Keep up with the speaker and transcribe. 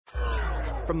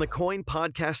From the Coin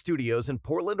Podcast Studios in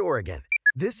Portland, Oregon,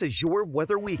 this is your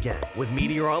Weather Weekend with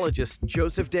meteorologists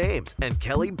Joseph Dames and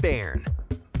Kelly Bairn.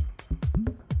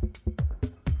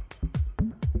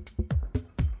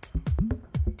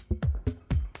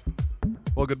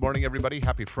 Well, good morning, everybody.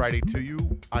 Happy Friday to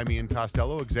you. I'm Ian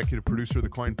Costello, executive producer of the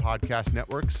Coin Podcast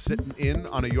Network, sitting in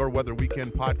on a Your Weather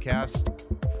Weekend podcast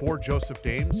for Joseph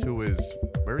Dames, who is,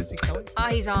 where is he, Kelly?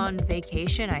 He's on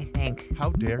vacation, I think.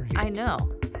 How dare he? I know.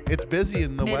 It's busy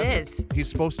in the weather. It is. He's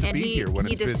supposed to be here when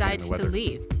it's busy in the weather. He decides to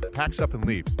leave. Packs up and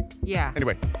leaves. Yeah.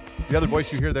 Anyway, the other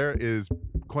voice you hear there is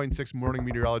Coin 6 morning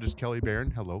meteorologist Kelly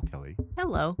Bairn. Hello, Kelly.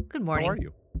 Hello. Good morning. How are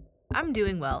you? I'm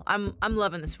doing well. I'm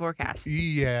loving this forecast.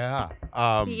 Yeah.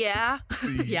 Yeah.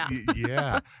 Yeah.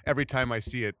 Yeah. Every time I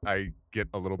see it, I get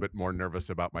a little bit more nervous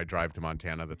about my drive to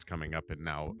Montana that's coming up in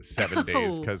now 7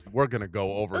 days because we're going to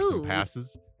go over some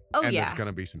passes. And there's going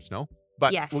to be some snow.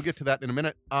 But we'll get to that in a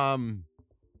minute.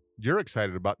 You're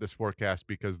excited about this forecast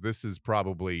because this is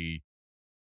probably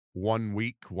 1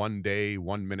 week, 1 day,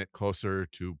 1 minute closer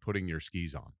to putting your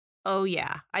skis on. Oh,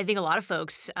 yeah. I think a lot of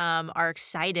folks are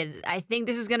excited. I think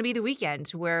this is going to be the weekend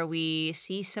where we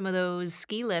see some of those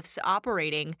ski lifts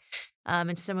operating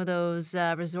and some of those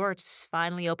resorts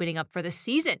finally opening up for the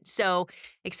season. So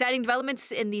exciting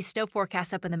developments in the snow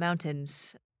forecast up in the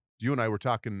mountains. You and I were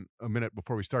talking a minute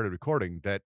before we started recording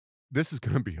that this is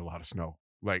going to be a lot of snow.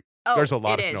 Like, Oh, there's a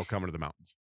lot of it snow is. coming to the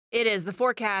mountains. It is. The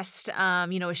forecast,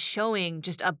 is showing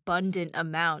just abundant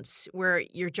amounts where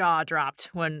your jaw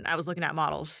dropped when I was looking at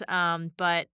models.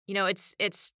 But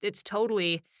it's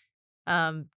totally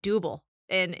doable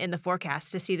in the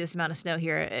forecast to see this amount of snow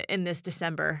here in this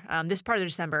December, this part of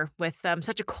December, with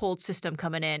such a cold system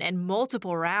coming in and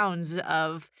multiple rounds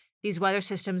of these weather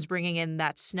systems bringing in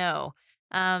that snow.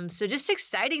 So just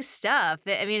exciting stuff.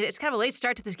 I mean, it's kind of a late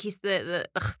start to this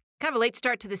kind of a late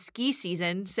start to the ski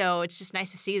season, so it's just nice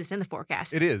to see this in the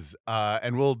forecast. It is,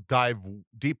 and we'll dive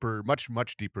deeper, much,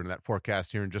 much deeper into that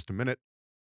forecast here in just a minute.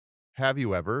 Have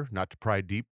you ever, not to pry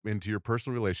deep into your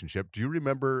personal relationship, do you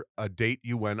remember a date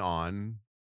you went on,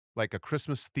 like a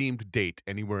Christmas-themed date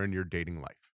anywhere in your dating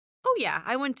life? Oh, yeah.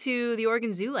 I went to the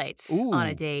Oregon Zoo Lights on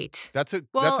a date. That's a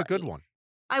good one.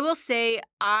 I will say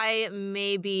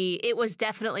it was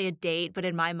definitely a date, but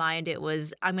in my mind it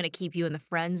was, I'm going to keep you in the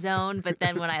friend zone. But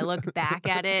then when I look back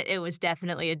at it, it was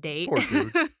definitely a date. Poor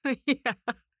dude. Yeah.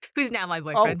 Who's now my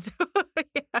boyfriend. So,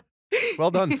 yeah. Well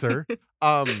done, sir.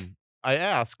 I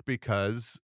ask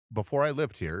because before I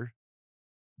lived here,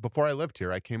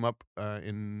 I came up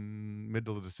in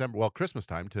middle of December, Christmas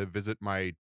time, to visit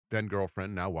my then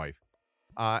girlfriend, now wife.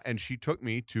 And she took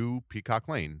me to Peacock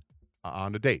Lane.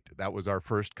 On a date. That was our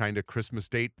first kind of Christmas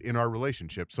date in our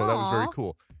relationship. So that was very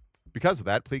cool. Because of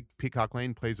that, Peacock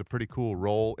Lane plays a pretty cool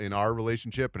role in our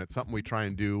relationship, and it's something we try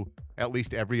and do at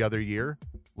least every other year.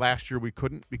 Last year we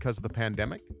couldn't because of the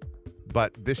pandemic,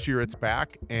 but this year it's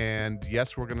back. And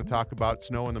yes, we're going to talk about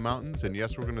snow in the mountains, and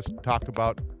yes, we're going to talk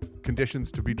about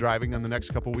conditions to be driving in the next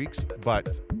couple weeks.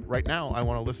 But right now, I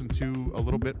want to listen to a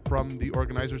little bit from the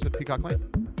organizers at Peacock Lane.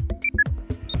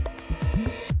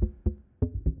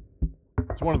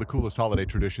 It's one of the coolest holiday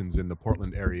traditions in the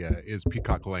Portland area is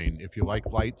Peacock Lane. If you like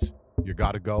lights, you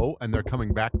got to go. And they're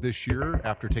coming back this year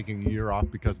after taking a year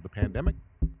off because of the pandemic.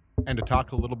 And to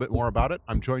talk a little bit more about it,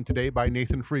 I'm joined today by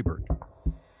Nathan Freeberg.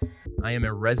 I am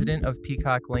a resident of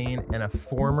Peacock Lane and a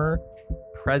former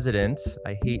president.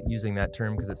 I hate using that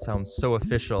term because it sounds so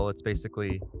official. It's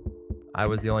basically, I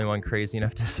was the only one crazy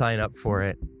enough to sign up for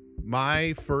it.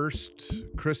 My first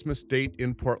Christmas date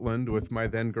in Portland with my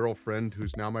then girlfriend,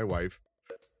 who's now my wife,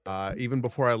 even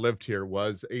before I lived here,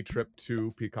 was a trip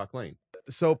to Peacock Lane.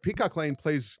 So Peacock Lane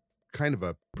plays kind of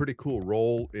a pretty cool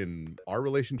role in our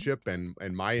relationship and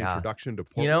my introduction to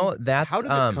Portland. How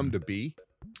did it come to be?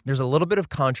 There's a little bit of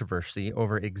controversy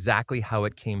over exactly how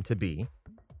it came to be.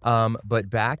 But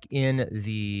back in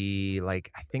the,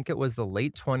 I think it was the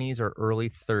late 20s or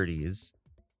early 30s,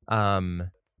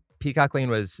 Peacock Lane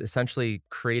was essentially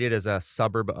created as a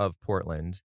suburb of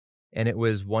Portland. And it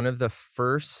was one of the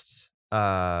first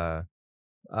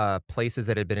places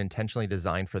that had been intentionally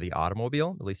designed for the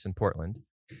automobile, at least in Portland.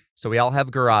 So we all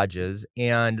have garages,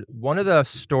 and one of the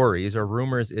stories or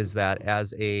rumors is that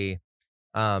as a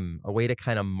way to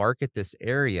kind of market this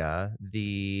area,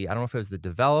 I don't know if it was the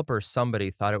developer or somebody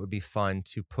thought it would be fun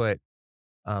to put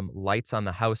lights on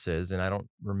the houses, and I don't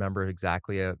remember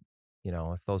exactly if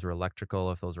those were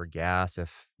electrical, if those were gas,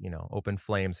 if open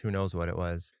flames, who knows what it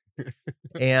was.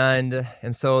 and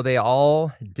so they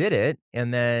all did it,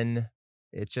 and then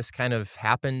it just kind of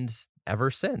happened ever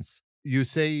since. You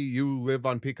say you live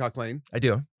on Peacock Lane? I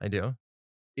do.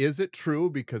 Is it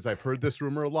true, because I've heard this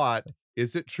rumor a lot,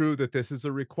 Is it true that this is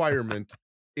a requirement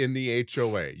in the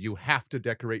HOA? You have to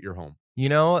decorate your home.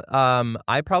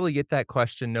 I probably get that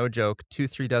question, no joke, 2,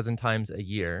 3 dozen times a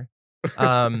year.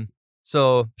 Um,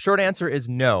 so short answer is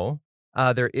no.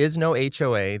 There is no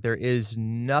HOA. There is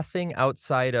nothing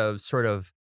outside of sort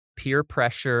of peer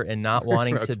pressure and not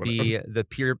wanting to That's what I be was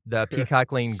the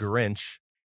Peacock Lane Grinch.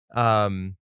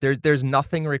 There's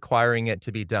nothing requiring it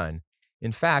to be done.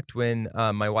 In fact, when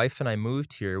my wife and I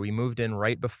moved here, we moved in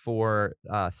right before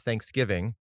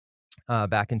Thanksgiving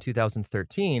back in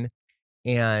 2013.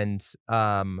 And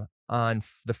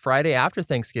the Friday after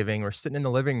Thanksgiving, we're sitting in the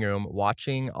living room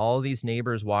watching all these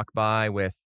neighbors walk by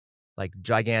with like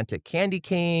gigantic candy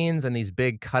canes and these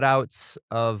big cutouts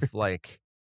of like,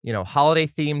 holiday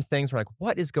themed things. We're like,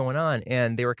 what is going on?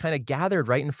 And they were kind of gathered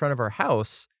right in front of our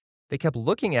house. They kept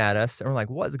looking at us and we're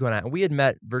like, what's going on? And we had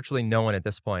met virtually no one at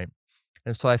this point.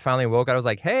 And so I finally woke up. I was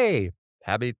like, hey,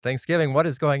 happy Thanksgiving. What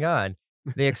is going on?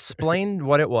 They explained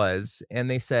what it was, and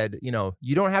they said,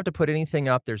 you don't have to put anything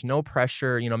up. There's no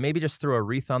pressure. Maybe just throw a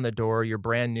wreath on the door. You're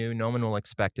brand new. No one will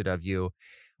expect it of you.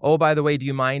 Oh, by the way, do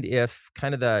you mind if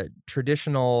kind of the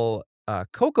traditional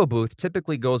cocoa booth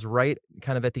typically goes right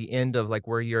kind of at the end of like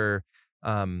where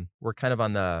we're kind of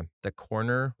on the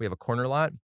corner. We have a corner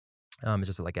lot. It's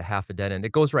just like a half a dead end.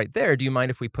 It goes right there. Do you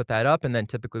mind if we put that up? And then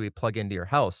typically we plug into your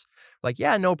house. Like,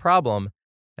 yeah, no problem.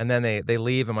 And then they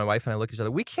leave, and my wife and I look at each other.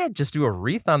 We can't just do a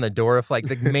wreath on the door if like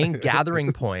the main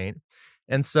gathering point.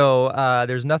 And so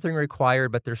there's nothing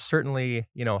required, but there's certainly,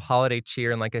 holiday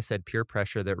cheer and like I said, peer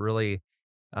pressure that really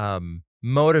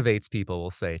motivates people, we'll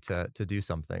say, to do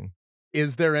something.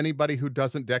 Is there anybody who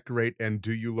doesn't decorate, and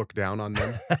do you look down on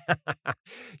them?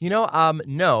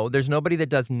 No, there's nobody that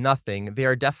does nothing.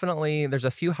 There's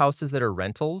a few houses that are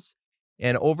rentals.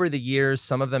 And over the years,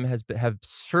 some of them have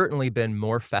certainly been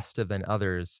more festive than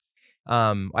others.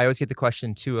 I always get the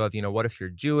question too of, what if you're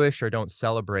Jewish or don't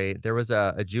celebrate? There was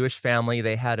a Jewish family.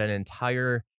 They had an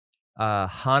entire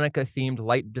Hanukkah themed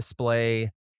light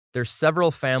display. There's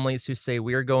several families who say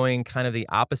we're going kind of the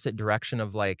opposite direction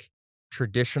of like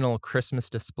traditional Christmas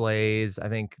displays. I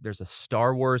think there's a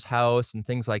Star Wars house and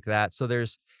things like that. So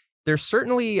there's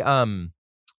certainly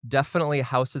definitely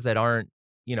houses that aren't,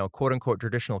 quote unquote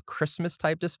traditional Christmas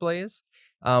type displays.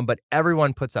 But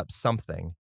everyone puts up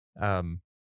something,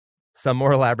 some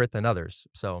more elaborate than others.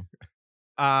 So,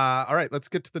 all right, let's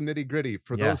get to the nitty gritty.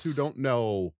 For those who Yes. don't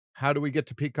know, how do we get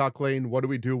to Peacock Lane? What do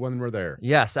we do when we're there?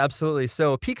 Yes, absolutely.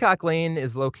 So Peacock Lane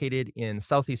is located in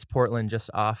Southeast Portland, just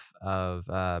off of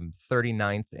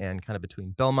 39th and kind of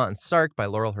between Belmont and Stark by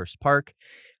Laurelhurst Park.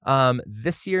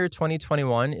 This year,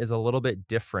 2021, is a little bit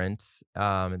different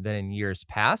than in years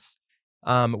past.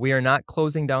 We are not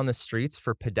closing down the streets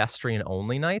for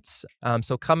pedestrian-only nights.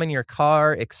 So come in your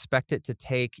car, expect it to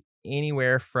take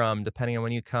anywhere from, depending on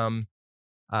when you come,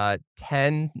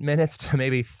 10 minutes to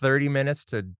maybe 30 minutes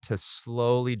to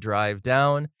slowly drive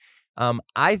down.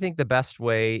 I think the best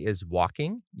way is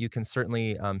walking. You can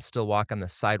certainly still walk on the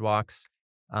sidewalks.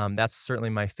 That's certainly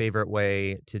my favorite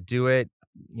way to do it.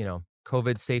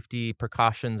 COVID safety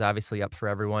precautions obviously up for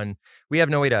everyone. We have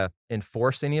no way to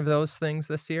enforce any of those things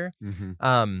this year.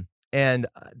 And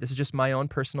this is just my own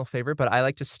personal favorite, but I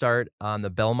like to start on the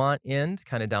Belmont end,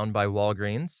 kind of down by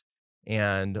Walgreens,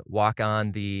 and walk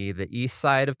on the east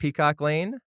side of Peacock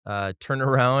Lane, turn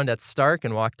around at Stark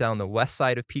and walk down the west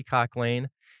side of Peacock Lane.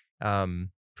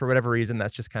 For whatever reason,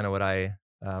 that's just kind of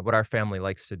what our family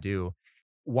likes to do.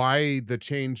 Why the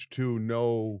change to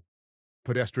no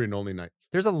pedestrian only nights?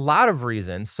 There's a lot of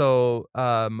reasons. So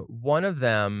one of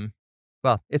them,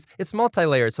 well, it's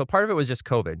multi-layered. So part of it was just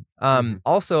COVID.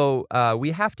 Also,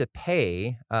 we have to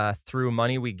pay through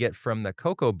money we get from the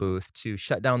cocoa booth to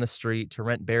shut down the street, to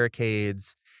rent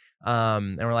barricades.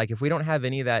 And we're like, if we don't have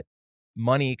any of that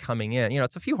money coming in,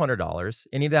 it's a few $100s.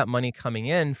 Any of that money coming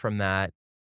in from that,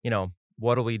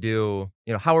 what do we do?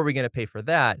 How are we going to pay for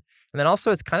that? And then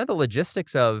also it's kind of the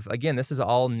logistics of, again, this is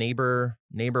all neighbor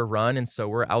run. And so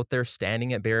we're out there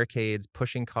standing at barricades,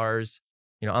 pushing cars,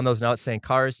 on those notes saying,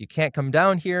 cars, you can't come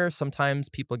down here. Sometimes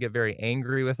people get very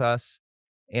angry with us.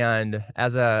 And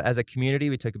as a community,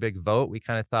 we took a big vote. We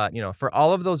kind of thought, for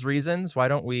all of those reasons, why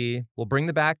don't we'll bring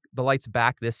the lights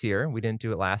back this year. We didn't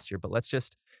do it last year, but let's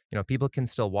just, people can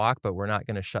still walk, but we're not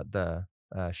going to shut the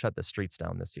streets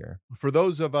down this year. For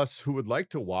those of us who would like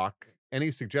to walk, any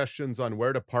suggestions on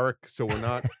where to park so we're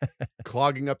not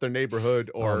clogging up their neighborhood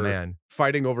or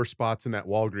fighting over spots in that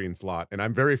Walgreens lot? And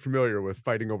I'm very familiar with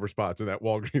fighting over spots in that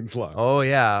Walgreens lot. Oh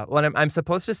yeah. Well, I'm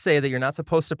supposed to say that you're not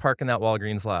supposed to park in that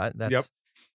Walgreens lot.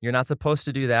 You're not supposed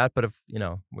to do that. But if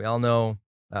we all know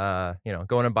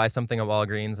going and buy something at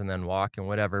Walgreens and then walk and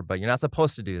whatever, but you're not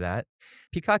supposed to do that.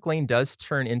 Peacock Lane does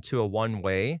turn into a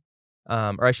one-way,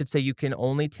 or I should say you can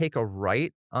only take a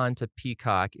right onto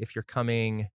Peacock if you're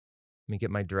coming, let me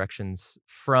get my directions,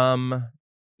 from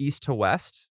east to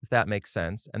west, if that makes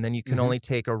sense. And then you can only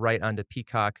take a right onto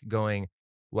Peacock going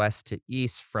west to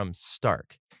east from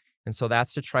Stark. And so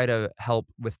that's to try to help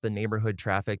with the neighborhood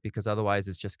traffic, because otherwise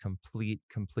it's just complete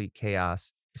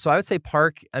chaos. So I would say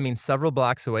park, several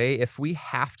blocks away. If we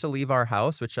have to leave our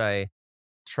house, which I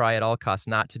try at all costs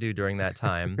not to do during that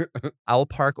time, I'll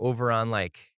park over on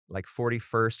like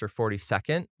 41st or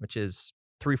 42nd, which is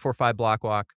 3, 4, 5 block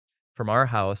walk from our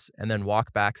house, and then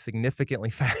walk back significantly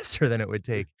faster than it would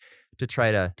take to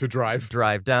try to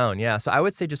drive down. Yeah. So I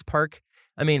would say just park.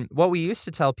 What we used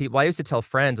to tell people, I used to tell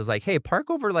friends, is like, hey, park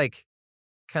over like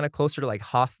kind of closer to like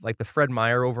the Fred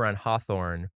Meyer over on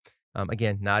Hawthorne.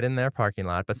 Again, not in their parking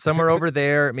lot, but somewhere over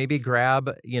there, maybe grab,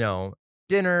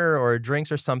 dinner or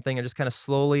drinks or something and just kind of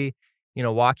slowly,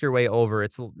 walk your way over.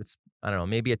 It's I don't know,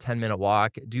 maybe a 10-minute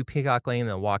walk. Do Peacock Lane and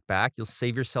then walk back. You'll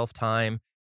save yourself time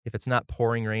if it's not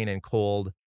pouring rain and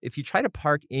cold. If you try to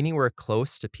park anywhere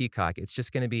close to Peacock, it's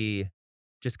just going to be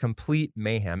just complete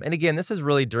mayhem. And again, this is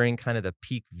really during kind of the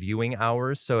peak viewing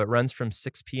hours. So it runs from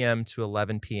 6 p.m. to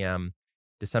 11 p.m.,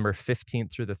 December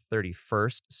 15th through the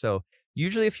 31st. So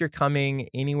usually if you're coming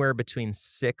anywhere between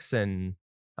 6 and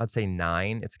I'd say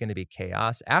 9, it's going to be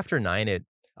chaos. After 9,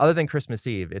 other than Christmas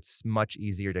Eve, it's much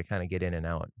easier to kind of get in and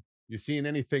out. You seeing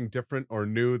anything different or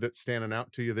new that's standing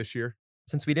out to you this year?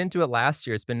 Since we didn't do it last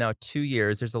year, it's been now 2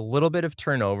 years. There's a little bit of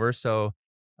turnover. So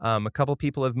a couple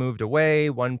people have moved away.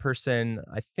 One person,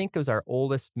 I think it was our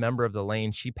oldest member of the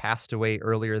lane, she passed away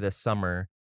earlier this summer.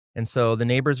 And so the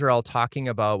neighbors are all talking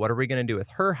about what are we going to do with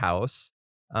her house,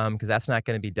 because that's not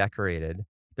going to be decorated.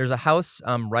 There's a house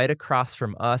right across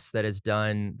from us that is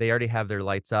done. They already have their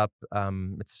lights up.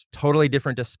 It's totally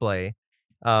different display.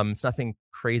 It's nothing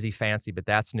crazy fancy, but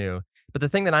that's new. But the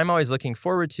thing that I'm always looking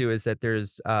forward to is that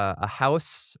there's a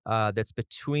house that's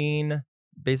between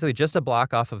basically just a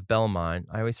block off of Belmont.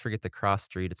 I always forget the cross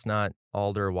street. It's not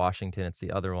Alder, Washington. It's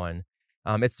the other one.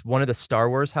 It's one of the Star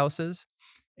Wars houses.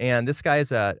 And this guy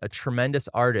is a tremendous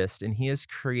artist, and he has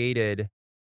created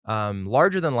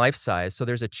larger than life size. So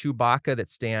there's a Chewbacca that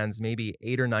stands maybe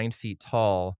 8 or 9 feet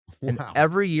tall. And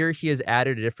every year he has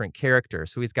added a different character.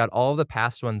 So he's got all of the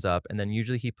past ones up, and then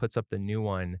usually he puts up the new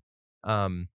one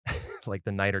like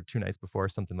the night or 2 nights before,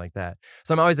 something like that.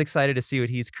 So I'm always excited to see what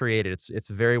he's created. It's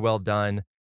very well done.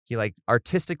 He like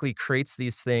artistically creates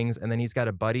these things, and then he's got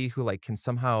a buddy who like can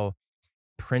somehow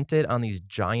print it on these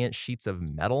giant sheets of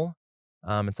metal.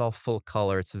 It's all full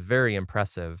color. It's very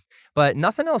impressive, but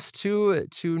nothing else too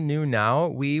new now.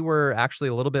 We were actually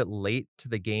a little bit late to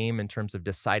the game in terms of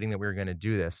deciding that we were going to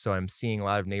do this. So I'm seeing a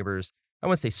lot of neighbors, I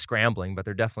wouldn't say scrambling, but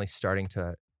they're definitely starting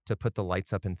to put the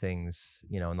lights up and things,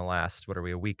 in the last, what are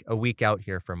we, a week out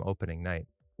here from opening night.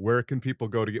 Where can people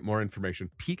go to get more information?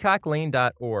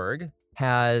 Peacocklane.org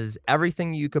has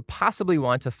everything you could possibly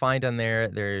want to find on there.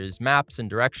 There's maps and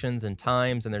directions and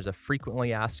times, and there's a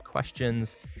frequently asked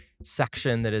questions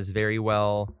section that is very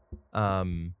well,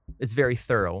 it's very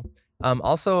thorough.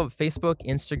 Also Facebook,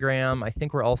 Instagram, I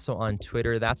think we're also on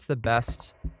Twitter. That's the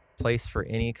best place for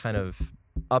any kind of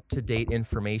up-to-date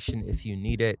information if you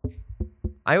need it.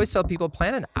 I always tell people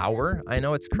plan an hour. I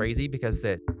know it's crazy because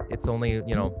it's only,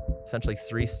 essentially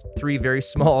three very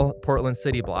small Portland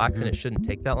city blocks, and it shouldn't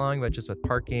take that long, but just with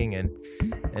parking and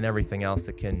everything else,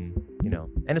 it can,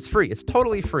 and it's free. It's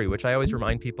totally free, which I always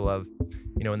remind people of,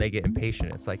 when they get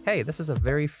impatient. It's like, hey, this is a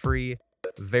very free,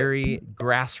 very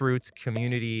grassroots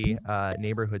community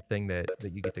neighborhood thing that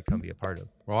you get to come be a part of.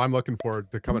 Well, I'm looking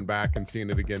forward to coming back and seeing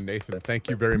it again, Nathan. Thank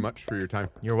you very much for your time.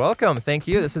 You're welcome. Thank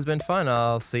you. This has been fun.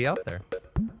 I'll see you out there.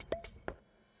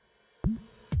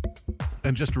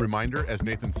 And just a reminder, as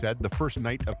Nathan said, the first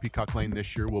night of Peacock Lane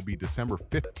this year will be December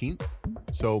 15th.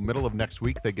 So middle of next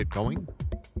week, they get going.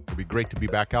 It'll be great to be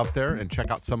back out there and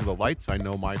check out some of the lights. I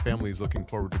know my family is looking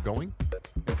forward to going.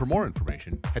 And for more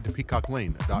information, head to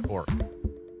peacocklane.org.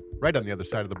 Right on the other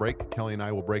side of the break, Kelly and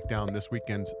I will break down this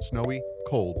weekend's snowy,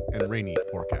 cold, and rainy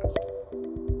forecast.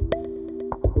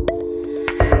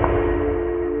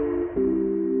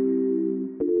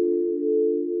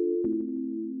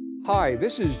 Hi,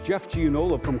 this is Jeff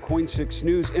Gianola from KOIN 6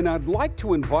 News, and I'd like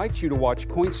to invite you to watch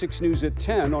KOIN 6 News at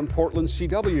 10 on Portland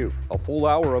CW. A full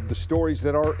hour of the stories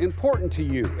that are important to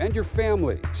you and your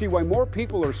family. See why more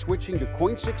people are switching to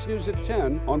KOIN 6 News at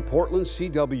 10 on Portland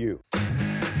CW.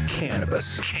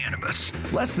 Cannabis.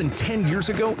 Less than 10 years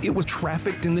ago, it was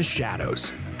trafficked in the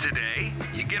shadows. Today,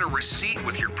 you get a receipt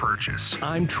with your purchase.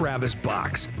 I'm Travis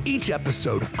Box. Each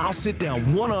episode, I'll sit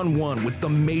down one-on-one with the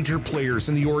major players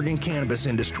in the Oregon cannabis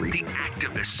industry. The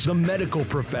activists, The medical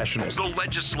professionals. the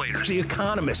legislators, The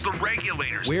economists. the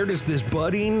regulators. Where does this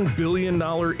budding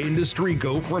billion-dollar industry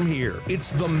go from here?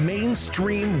 It's the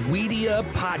Mainstream Media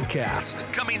Podcast.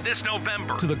 Coming this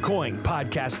November. To the Coin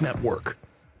Podcast Network.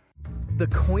 The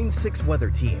Coin 6 Weather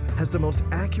Team has the most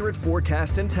accurate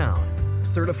forecast in town,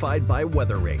 certified by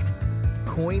WeatherRate.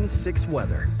 Coin 6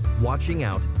 Weather, watching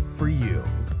out for you.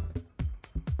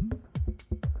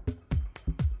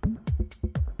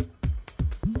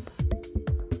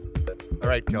 All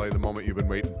right, Kelly, the moment you've been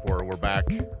waiting for. We're back,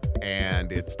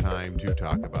 and it's time to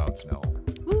talk about snow.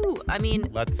 Ooh, I mean,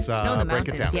 Let's snow in the break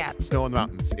it mountains, down. yeah. Snow in the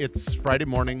mountains. It's Friday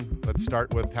morning. Let's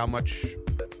start with how much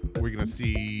we're going to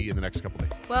see in the next couple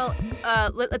days. Well,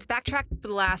 let's backtrack for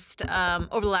the last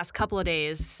over the last couple of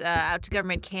days out to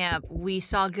government camp. We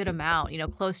saw a good amount,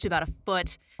 close to about a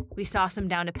foot. We saw some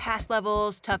down to pass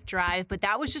levels, tough drive, but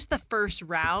that was just the first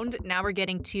round. Now we're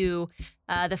getting to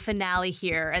the finale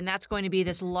here, and that's going to be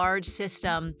this large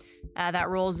system that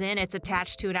rolls in. It's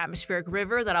attached to an atmospheric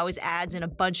river that always adds in a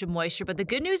bunch of moisture. But the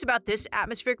good news about this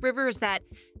atmospheric river is that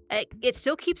it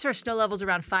still keeps our snow levels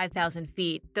around 5,000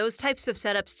 feet. Those types of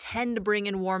setups tend to bring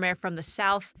in warm air from the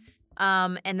south,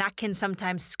 and that can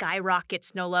sometimes skyrocket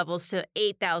snow levels to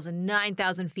 8,000,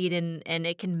 9,000 feet, and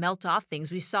it can melt off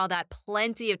things. We saw that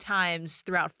plenty of times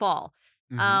throughout fall.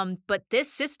 But this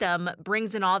system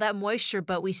brings in all that moisture,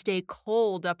 but we stay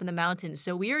cold up in the mountains.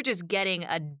 So we are just getting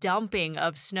a dumping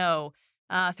of snow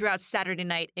throughout Saturday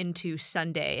night into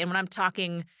Sunday. And when I'm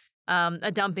talking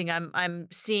a dumping, I'm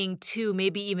seeing 2,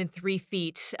 maybe even 3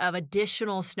 feet of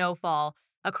additional snowfall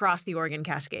across the Oregon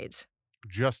Cascades.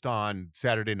 Just on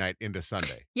Saturday night into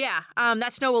Sunday. Yeah,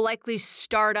 that snow will likely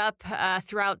start up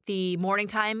throughout the morning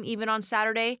time, even on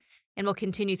Saturday, and will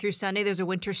continue through Sunday. There's a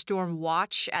winter storm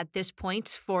watch at this point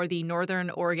for the northern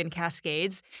Oregon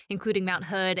Cascades, including Mount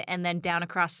Hood, and then down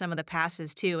across some of the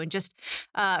passes too. And just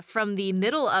from the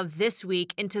middle of this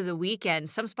week into the weekend,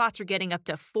 some spots are getting up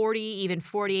to 40, even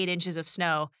 48 inches of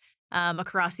snow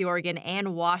across the Oregon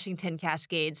and Washington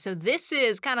Cascades. So this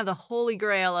is kind of the holy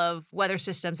grail of weather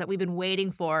systems that we've been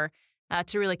waiting for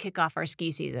to really kick off our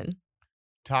ski season.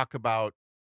 Talk about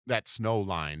that snow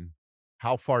line.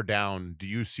 How far down do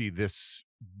you see this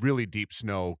really deep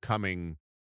snow coming?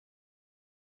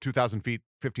 2,000 feet,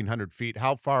 1,500 feet.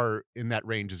 How far in that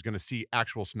range is going to see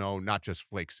actual snow, not just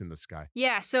flakes in the sky?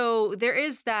 Yeah, so there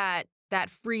is that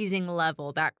freezing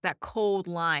level, that cold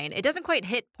line. It doesn't quite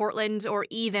hit Portland or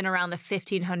even around the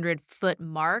 1,500-foot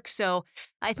mark. So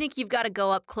I think you've got to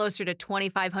go up closer to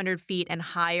 2,500 feet and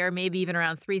higher, maybe even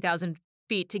around 3,000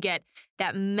 feet to get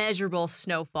that measurable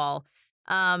snowfall.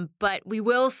 But we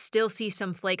will still see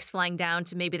some flakes flying down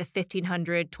to maybe the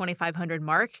 1,500, 2,500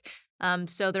 mark.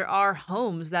 So there are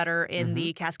homes that are in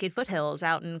the Cascade foothills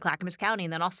out in Clackamas County,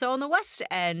 and then also on the west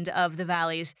end of the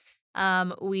valleys.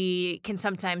 We can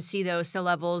sometimes see those snow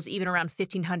levels even around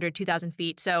 1,500, 2,000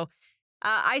 feet. So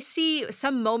I see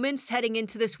some moments heading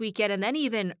into this weekend and then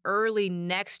even early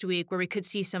next week where we could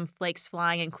see some flakes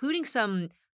flying, including some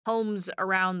homes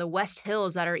around the West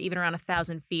Hills that are even around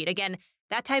 1,000 feet. Again,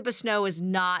 that type of snow is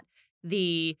not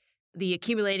the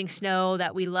accumulating snow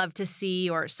that we love to see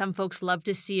or some folks love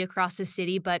to see across the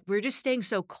city, but we're just staying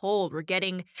so cold. We're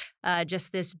getting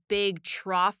just this big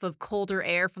trough of colder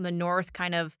air from the north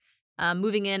kind of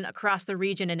moving in across the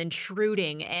region and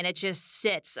intruding, and it just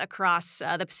sits across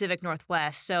the Pacific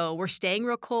Northwest. So we're staying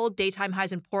real cold. Daytime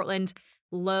highs in Portland,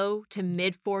 low to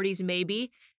mid 40s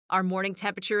maybe. Our morning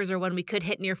temperatures are when we could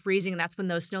hit near freezing, and that's when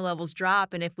those snow levels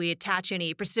drop. And if we attach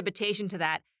any precipitation to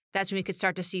that, that's when we could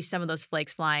start to see some of those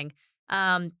flakes flying.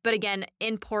 But again,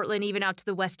 in Portland, even out to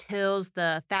the West Hills,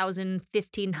 the 1,000,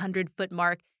 1,500-foot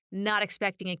mark, not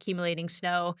expecting accumulating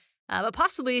snow, but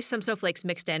possibly some snowflakes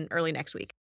mixed in early next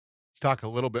week. Let's talk a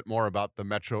little bit more about the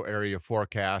metro area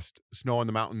forecast. Snow in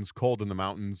the mountains, cold in the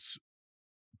mountains.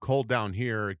 Cold down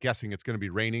here, guessing it's going to be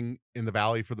raining in the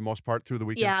valley for the most part through the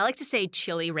weekend. Yeah, I like to say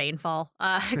chilly rainfall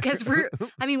because when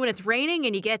it's raining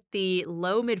and you get the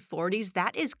low mid 40s,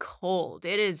 that is cold.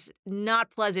 It is not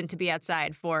pleasant to be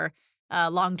outside for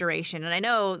long duration. And I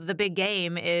know the big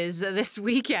game is this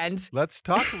weekend. Let's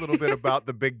talk a little bit about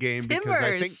the big game because I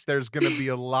think Timbers. there's going to be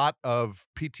a lot of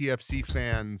PTFC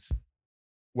fans.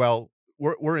 Well,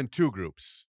 we're in 2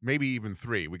 groups, maybe even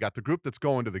 3. We got the group that's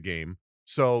going to the game.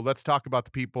 So let's talk about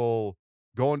the people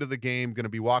going to the game, going to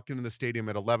be walking in the stadium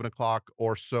at 11 o'clock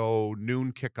or so,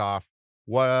 noon kickoff.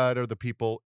 What are the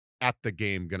people at the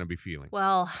game going to be feeling?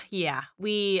 Well, yeah,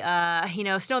 we,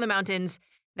 snow in the mountains,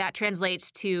 that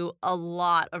translates to a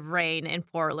lot of rain in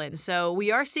Portland. So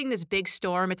we are seeing this big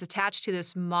storm. It's attached to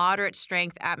this moderate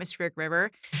strength atmospheric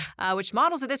river, which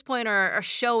models at this point are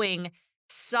showing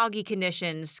soggy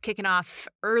conditions kicking off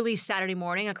early Saturday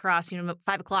morning across 5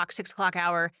 o'clock, 6 o'clock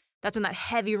hour. That's when that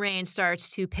heavy rain starts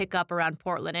to pick up around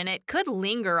Portland, and it could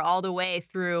linger all the way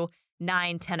through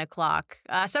 9, 10 o'clock.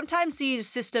 Sometimes these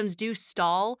systems do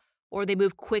stall or they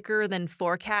move quicker than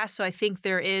forecast. So I think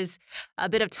there is a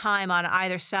bit of time on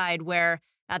either side where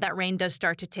that rain does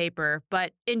start to taper.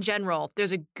 But in general,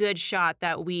 there's a good shot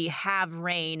that we have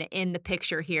rain in the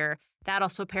picture here. That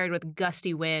also paired with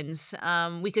gusty winds.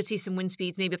 We could see some wind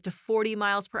speeds maybe up to 40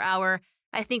 miles per hour.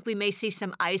 I think we may see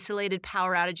some isolated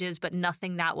power outages, but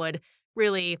nothing that would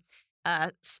really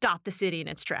stop the city in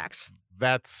its tracks.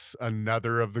 That's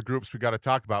another of the groups we got to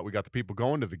talk about. We got the people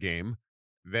going to the game.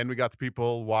 Then we got the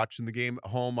people watching the game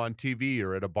at home on TV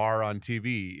or at a bar on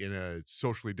TV in a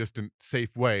socially distant,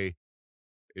 safe way.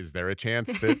 Is there a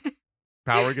chance that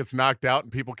power gets knocked out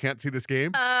and people can't see this game?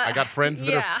 I got friends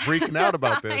that are freaking out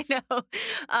about this. I know.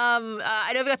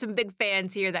 I know we got some big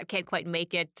fans here that can't quite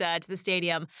make it to the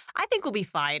stadium. I think we'll be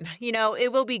fine.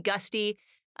 It will be gusty.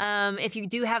 If you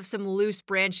do have some loose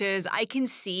branches, I can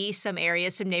see some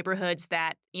areas, some neighborhoods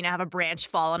that, have a branch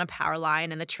fall on a power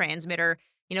line and the transmitter,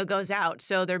 goes out.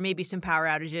 So there may be some power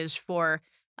outages for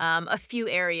a few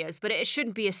areas, but it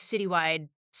shouldn't be a citywide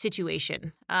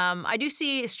situation. I do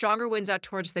see stronger winds out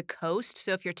towards the coast.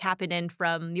 So if you're tapping in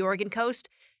from the Oregon coast,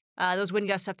 those wind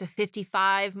gusts up to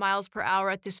 55 miles per hour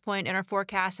at this point in our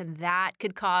forecast, and that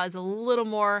could cause a little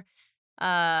more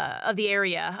of the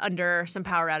area under some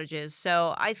power outages.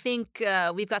 So I think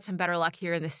we've got some better luck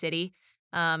here in the city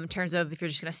in terms of if you're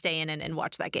just going to stay in and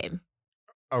watch that game.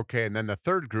 Okay, and then the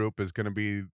third group is going to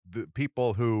be the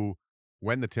people who,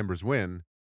 when the Timbers win,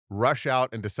 rush out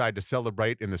and decide to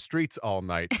celebrate in the streets all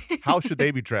night. How should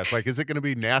they be dressed? Like, is it going to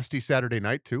be nasty Saturday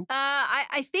night too?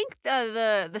 I think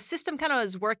the system kind of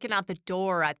is working out the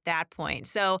door at that point.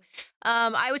 So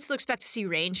I would still expect to see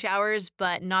rain showers,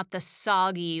 but not the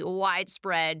soggy,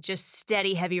 widespread, just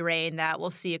steady, heavy rain that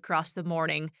we'll see across the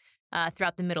morning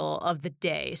throughout the middle of the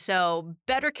day. So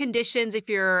better conditions if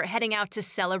you're heading out to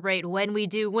celebrate when we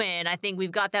do win. I think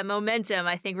we've got that momentum.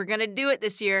 I think we're going to do it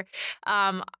this year.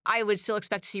 I would still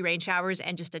expect to see rain showers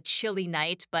and just a chilly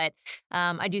night, but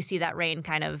I do see that rain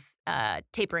kind of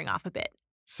tapering off a bit.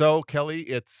 So, Kelly,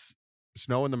 it's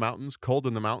snow in the mountains, cold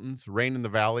in the mountains, rain in the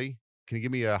valley. Can you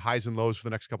give me highs and lows for the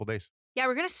next couple days? Yeah,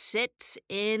 we're going to sit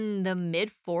in the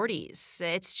mid-40s.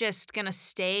 It's just going to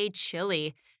stay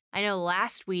chilly. I know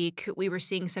last week we were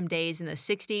seeing some days in the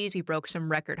 60s. We broke some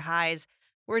record highs.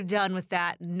 We're done with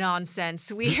that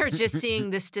nonsense. We are just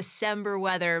seeing this December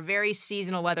weather, very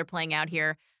seasonal weather playing out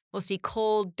here. We'll see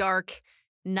cold, dark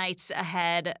nights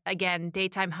ahead. Again,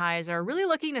 daytime highs are really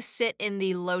looking to sit in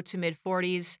the low to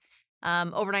mid-40s.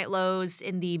 Overnight lows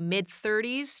in the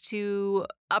mid-30s to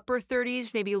upper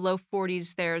 30s, maybe low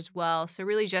 40s there as well. So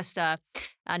really just not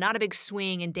a big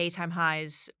swing in daytime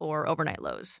highs or overnight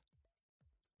lows.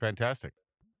 Fantastic.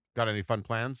 Got any fun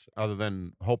plans other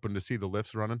than hoping to see the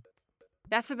lifts running?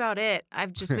 That's about it.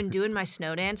 I've just been doing my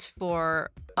snow dance for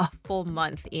a full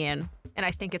month, Ian, and I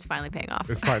think it's finally paying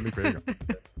off. It's finally paying off.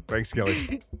 Thanks,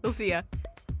 Kelly. We'll see ya.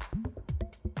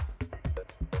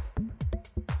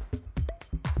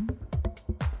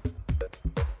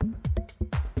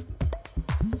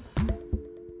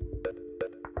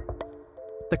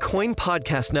 The Coin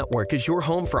Podcast Network is your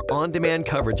home for on-demand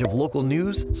coverage of local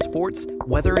news, sports,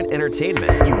 weather, and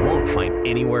entertainment you won't find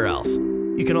anywhere else.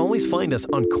 You can always find us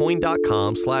on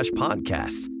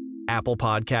coin.com/podcasts, Apple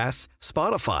Podcasts,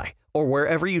 Spotify, or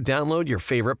wherever you download your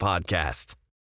favorite podcasts.